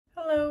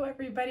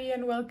everybody,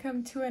 and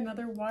welcome to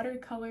another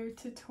watercolor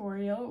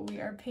tutorial.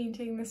 We are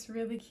painting this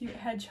really cute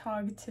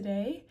hedgehog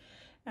today.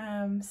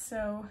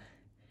 So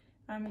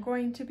I'm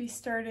going to be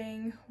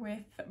starting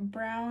with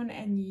brown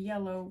and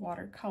yellow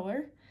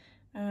watercolor.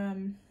 So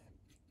I'm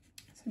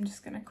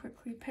just going to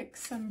quickly pick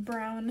some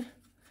brown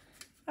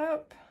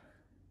up.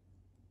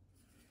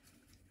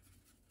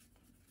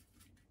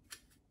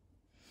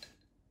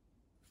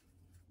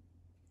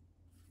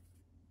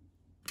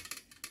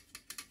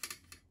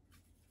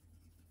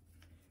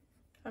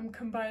 I'm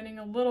combining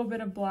a little bit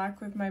of black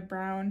with my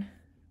brown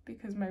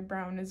because my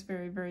brown is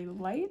very, very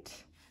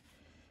light.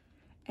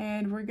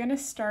 And we're gonna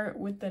start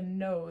with the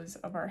nose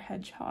of our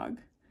hedgehog.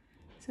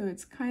 So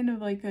it's kind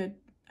of like a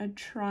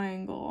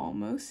triangle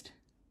almost.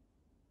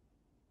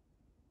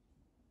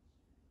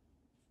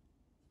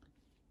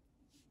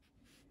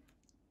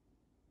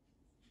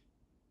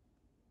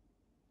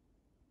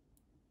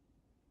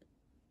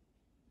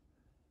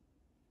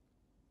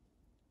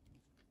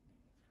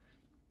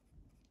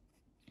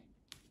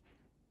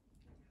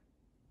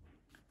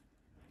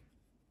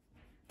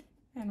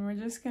 And we're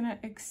just gonna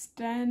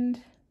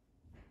extend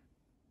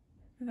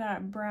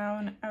that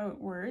brown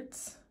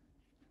outwards.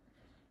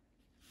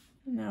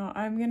 Now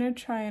I'm gonna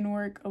try and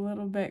work a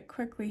little bit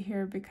quickly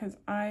here because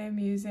I am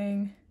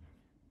using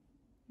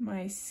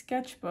my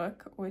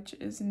sketchbook, which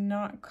is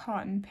not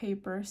cotton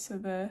paper, so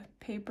the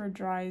paper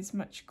dries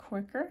much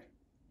quicker.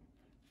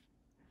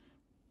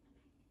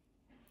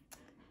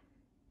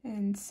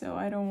 And so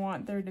I don't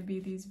want there to be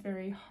these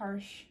very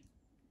harsh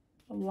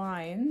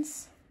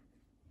lines.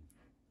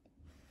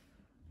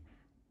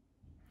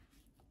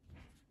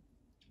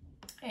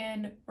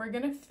 And we're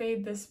gonna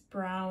fade this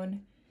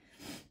brown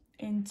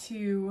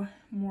into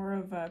more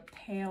of a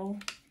pale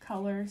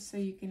color, so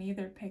you can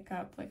either pick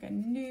up like a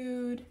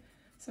nude,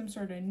 some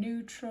sort of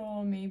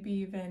neutral, maybe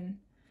even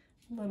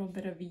a little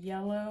bit of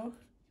yellow,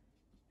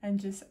 and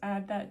just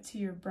add that to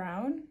your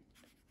brown.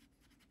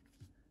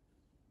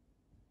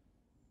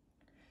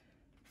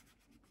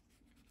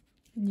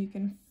 And you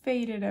can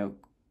fade it out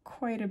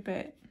quite a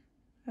bit,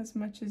 as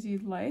much as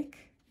you'd like.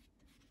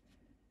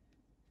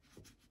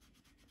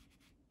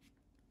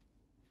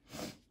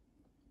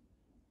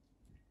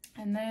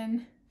 And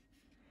then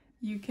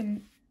you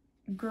can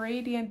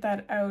gradient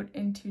that out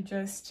into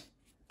just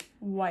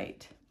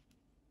white.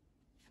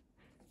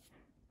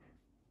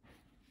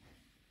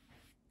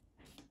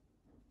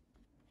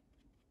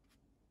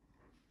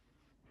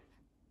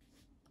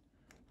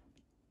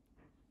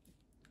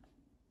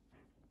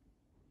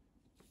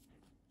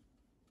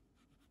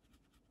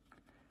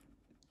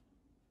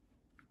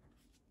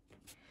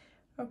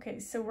 Okay,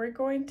 so we're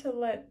going to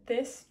let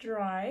this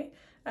dry.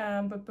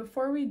 But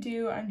before we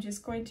do, I'm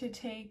just going to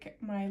take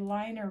my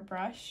liner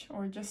brush,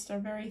 or just a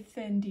very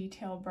thin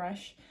detail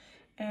brush,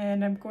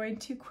 and I'm going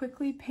to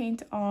quickly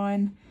paint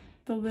on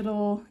the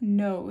little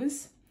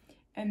nose.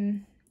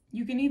 And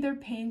you can either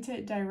paint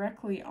it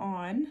directly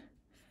on,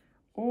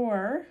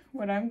 or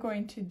what I'm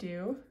going to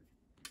do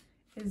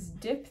is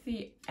dip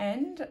the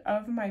end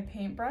of my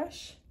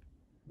paintbrush,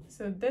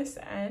 so this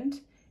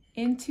end,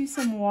 into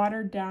some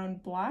watered down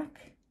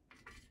black,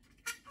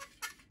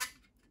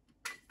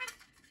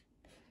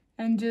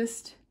 and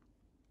just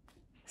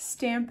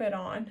stamp it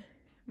on.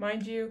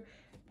 Mind you,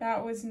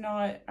 that was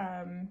not,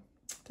 there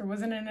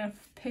wasn't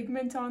enough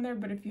pigment on there,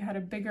 but if you had a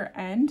bigger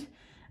end,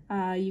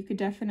 you could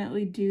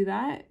definitely do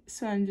that.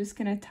 So I'm just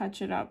gonna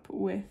touch it up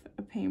with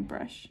a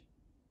paintbrush.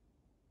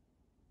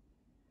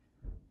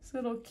 This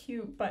little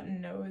cute button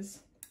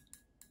nose.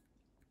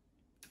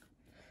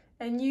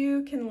 And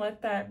you can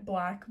let that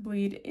black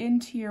bleed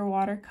into your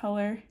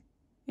watercolor,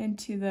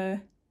 into the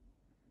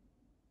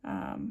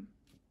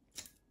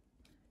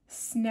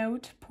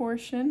snout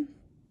portion.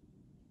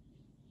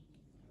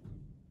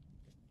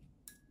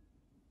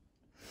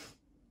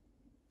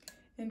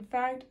 In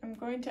fact, I'm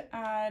going to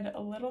add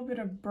a little bit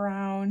of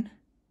brown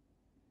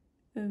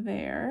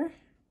there.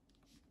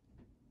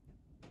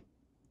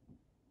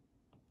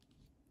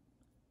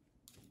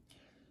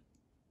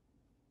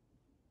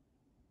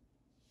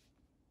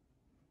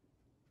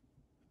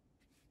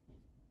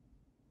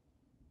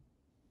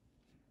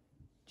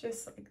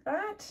 Just like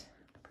that.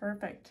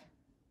 Perfect.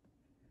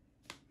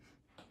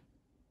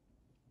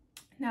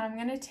 Now I'm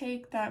gonna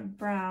take that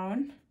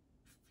brown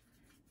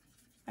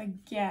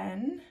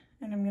again,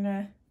 and I'm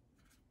gonna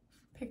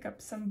pick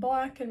up some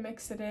black and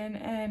mix it in,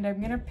 and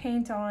I'm gonna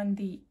paint on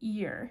the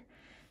ear.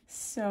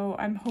 So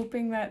I'm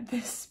hoping that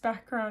this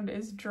background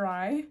is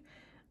dry,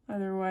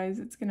 otherwise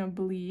it's gonna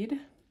bleed.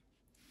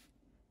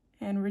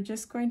 And we're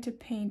just going to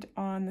paint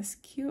on this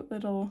cute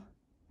little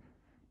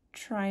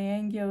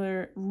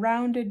triangular,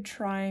 rounded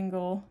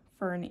triangle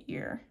for an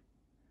ear,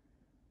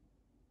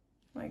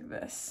 like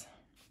this.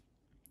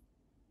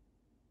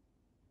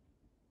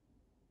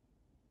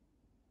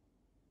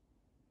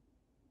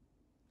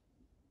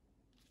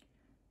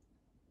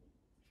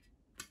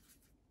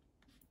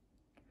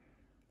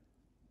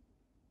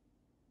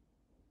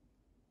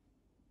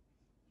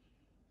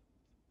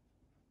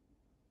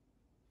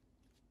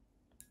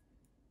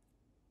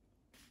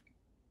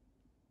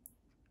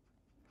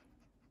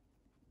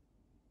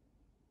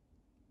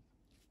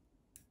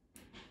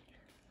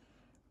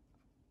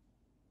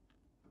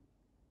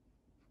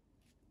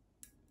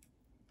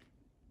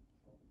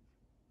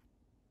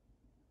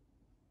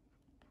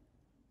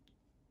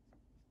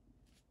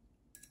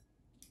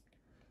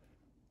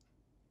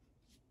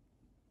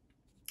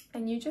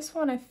 And you just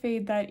want to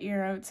fade that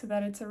ear out so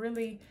that it's a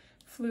really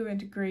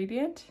fluid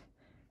gradient.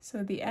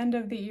 So the end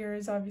of the ear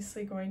is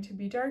obviously going to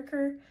be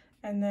darker,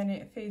 and then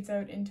it fades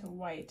out into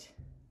white.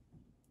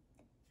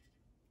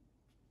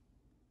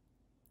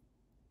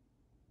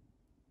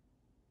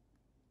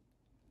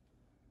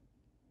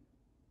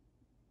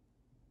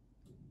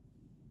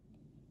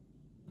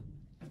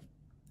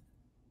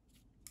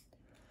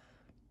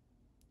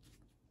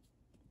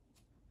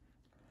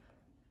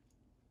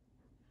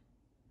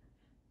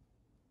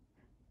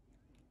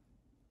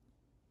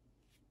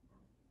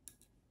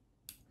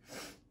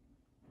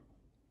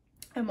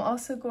 I'm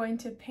also going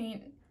to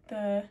paint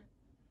the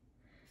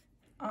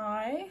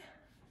eye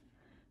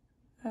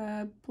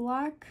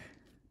black.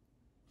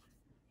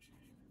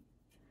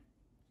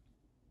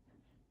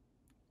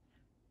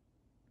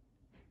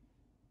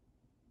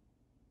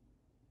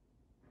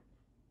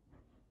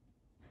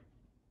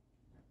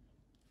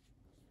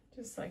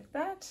 Just like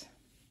that.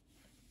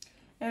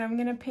 And I'm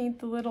going to paint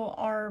the little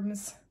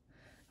arms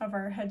of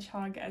our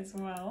hedgehog as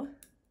well.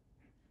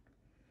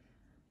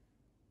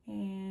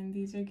 And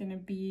these are going to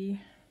be...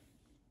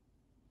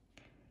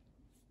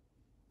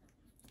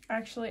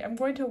 Actually, I'm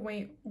going to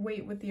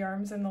wait with the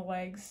arms and the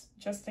legs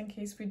just in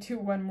case we do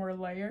one more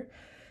layer,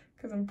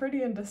 because I'm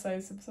pretty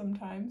indecisive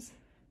sometimes.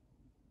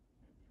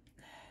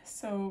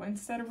 So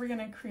instead, we're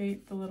going to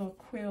create the little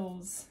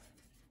quills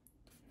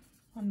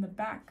on the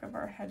back of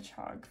our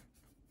hedgehog.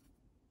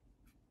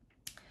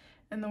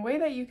 And the way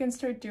that you can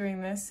start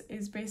doing this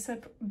is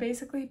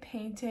basically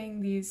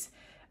painting these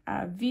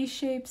V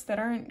shapes that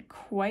aren't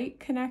quite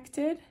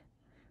connected,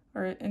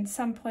 or in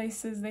some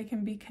places they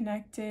can be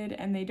connected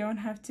and they don't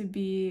have to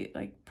be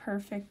like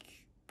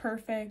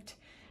perfect,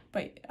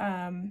 but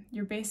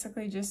you're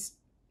basically just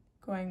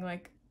going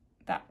like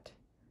that.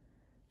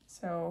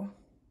 So,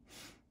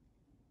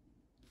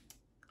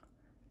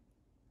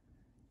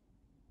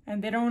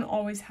 and they don't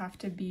always have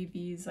to be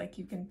V's, like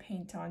you can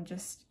paint on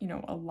just, you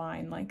know, a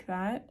line like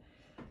that,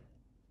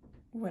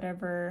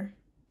 whatever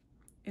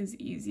is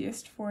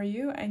easiest for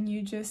you, and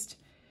you just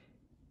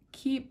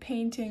keep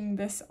painting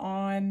this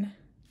on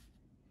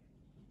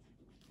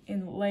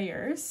in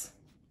layers.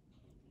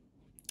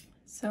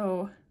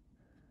 So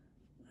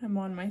I'm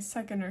on my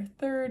second or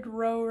third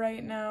row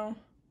right now.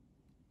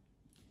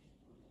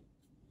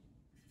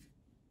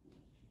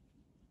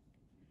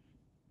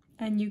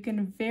 And you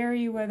can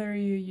vary whether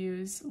you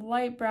use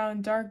light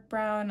brown, dark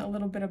brown, a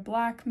little bit of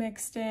black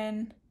mixed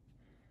in,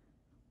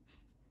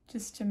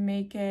 just to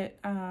make it,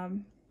 I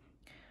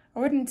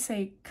wouldn't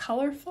say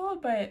colorful,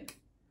 but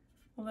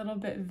a little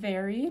bit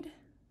varied.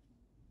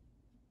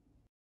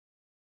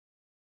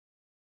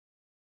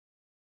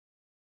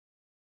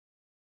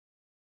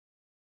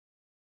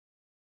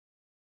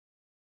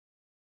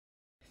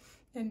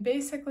 And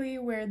basically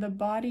where the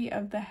body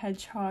of the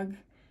hedgehog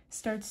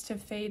starts to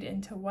fade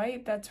into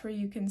white, that's where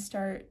you can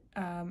start,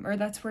 or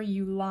that's where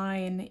you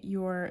line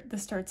the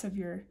starts of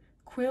your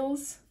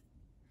quills,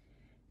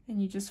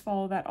 and you just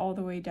follow that all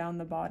the way down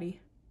the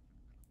body.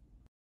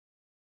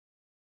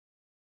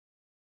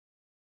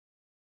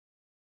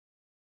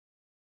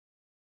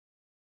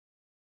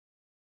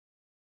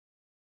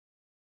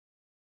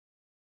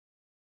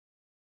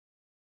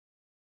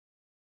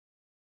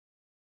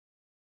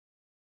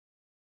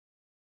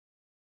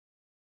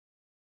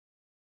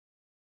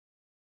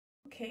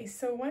 Okay,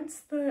 so once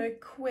the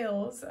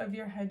quills of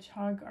your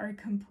hedgehog are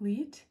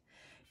complete,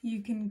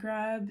 you can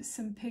grab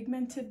some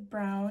pigmented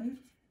brown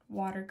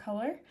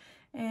watercolor,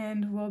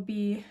 and we'll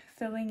be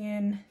filling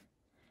in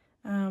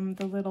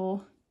the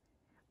little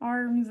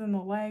arms and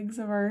the legs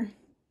of our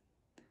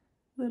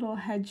little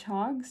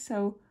hedgehog.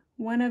 So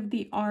one of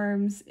the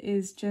arms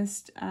is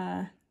just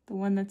the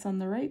one that's on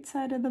the right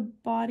side of the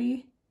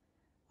body,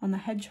 on the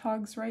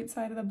hedgehog's right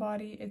side of the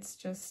body. It's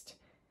just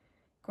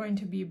going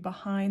to be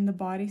behind the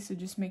body, so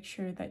just make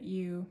sure that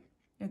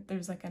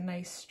there's like a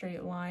nice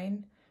straight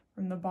line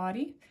from the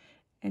body.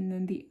 And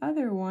then the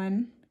other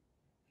one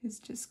is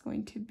just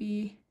going to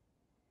be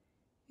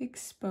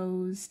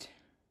exposed.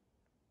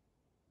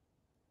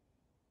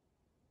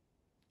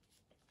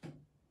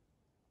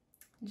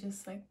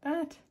 Just like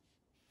that.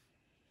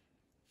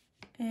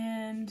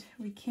 And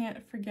we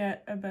can't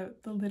forget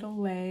about the little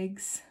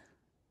legs.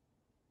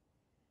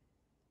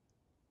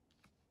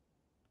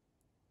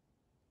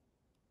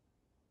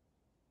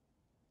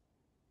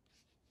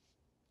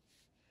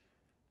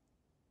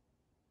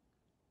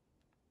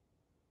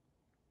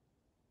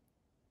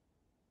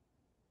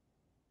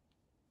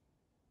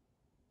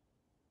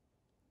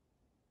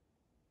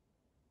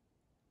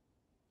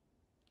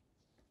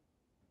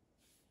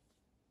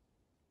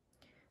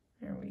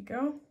 There we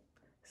go.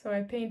 So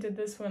I painted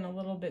this one a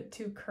little bit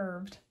too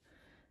curved,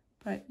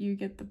 but you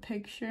get the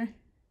picture.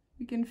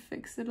 We can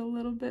fix it a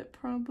little bit,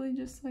 probably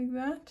just like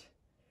that.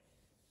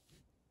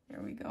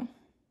 There we go.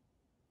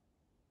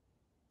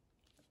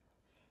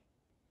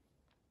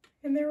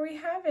 And there we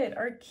have it,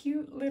 our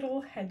cute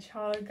little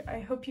hedgehog. I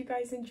hope you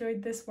guys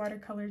enjoyed this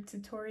watercolor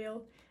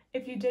tutorial.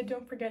 If you did,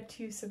 don't forget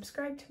to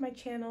subscribe to my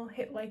channel,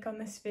 hit like on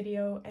this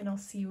video, and I'll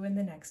see you in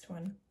the next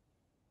one.